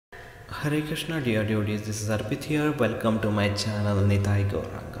Hare Krishna, dear devotees, this is Arpit here. Welcome to my channel Nitai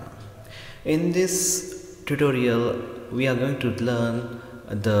Gauranga. In this tutorial, we are going to learn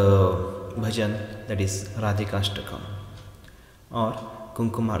the bhajan, that is Radhikastakam or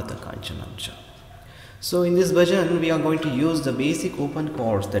kunkumata kanchanabja. So in this bhajan, we are going to use the basic open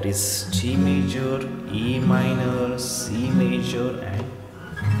chords, that is G major, E minor, C major and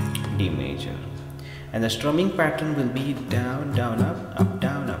D major. And the strumming pattern will be down, down, up,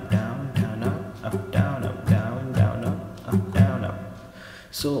 down, down, down, up, down, down, down, up, down, up.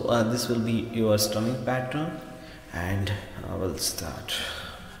 So this will be your strumming pattern, and I will start.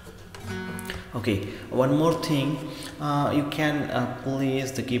 Okay, one more thing, you can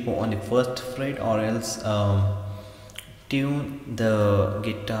place the keyboard on the first fret, or else tune the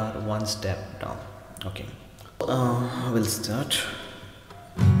guitar one step down. Okay, I will start.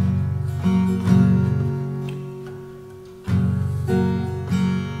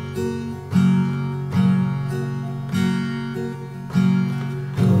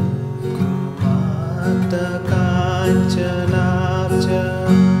 Kanchanabja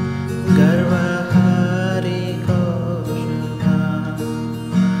garva Hare Krishna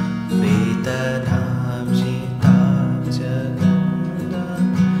vedanam jitam jaganda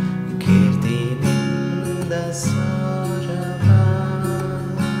kirtininda sarava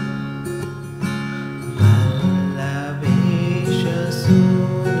mallavesha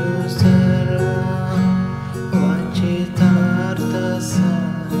sunu sarva vanchitartha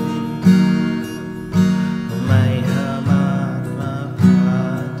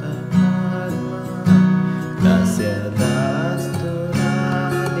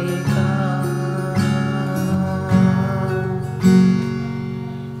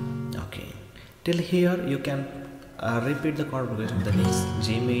Till here you can repeat the chord progression, that is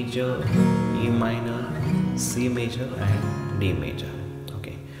G major, E minor, C major and D major.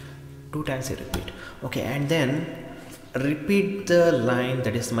 Okay, 2 times you repeat. Okay, and then repeat the line,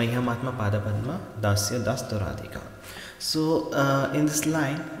 that is Maihyamatma Pada Padma Dasya Dastu Radhika. So in this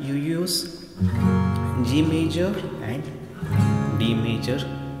line you use G major and D major,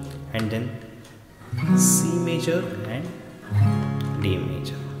 and then C major and D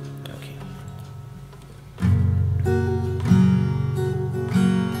major.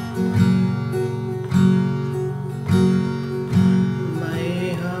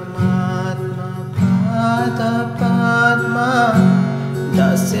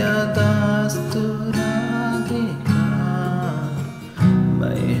 Dasya dastu radhika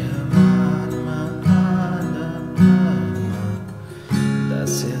Maihyamatma pada padma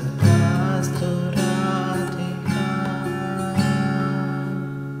Dasya dastu radhika.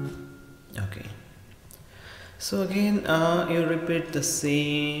 Okay, so again you repeat the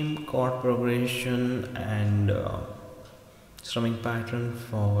same chord progression and strumming pattern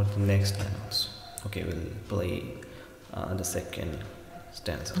for the next line also. Okay, we'll play the second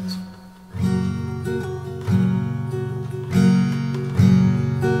stanza also.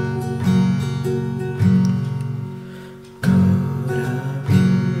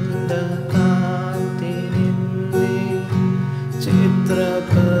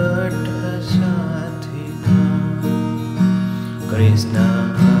 Krishna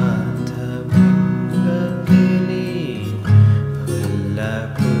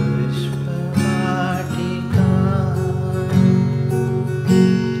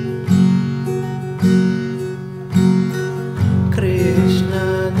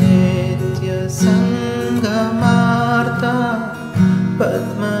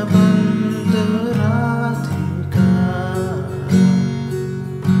Padma Bandhu Radhika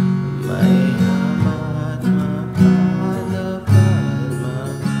Maihyamatma Pada Padma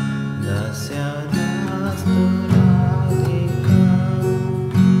Dasya Dastu Radhika.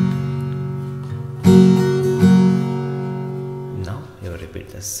 Now you repeat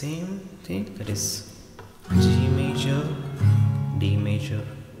the same thing, that is G major, D major,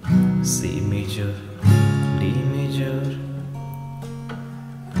 C major, D major,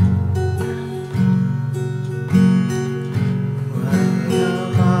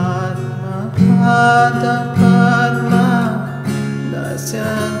 Pada Padma Dasya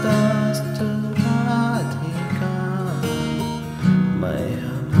Dastu Radhika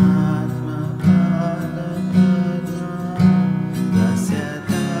Maihyamatma Pada Padma Dasya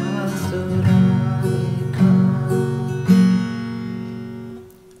Dastu Radhika.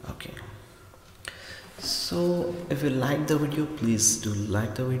 Okay, so if you like the video, please do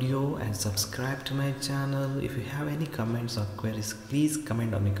like the video and subscribe to my channel. If you have any comments or queries, please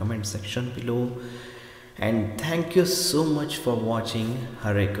comment on the comment section below. And thank you so much for watching.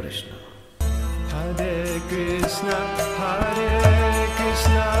 Hare Krishna. Hare Krishna, Hare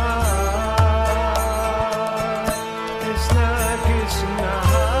Krishna.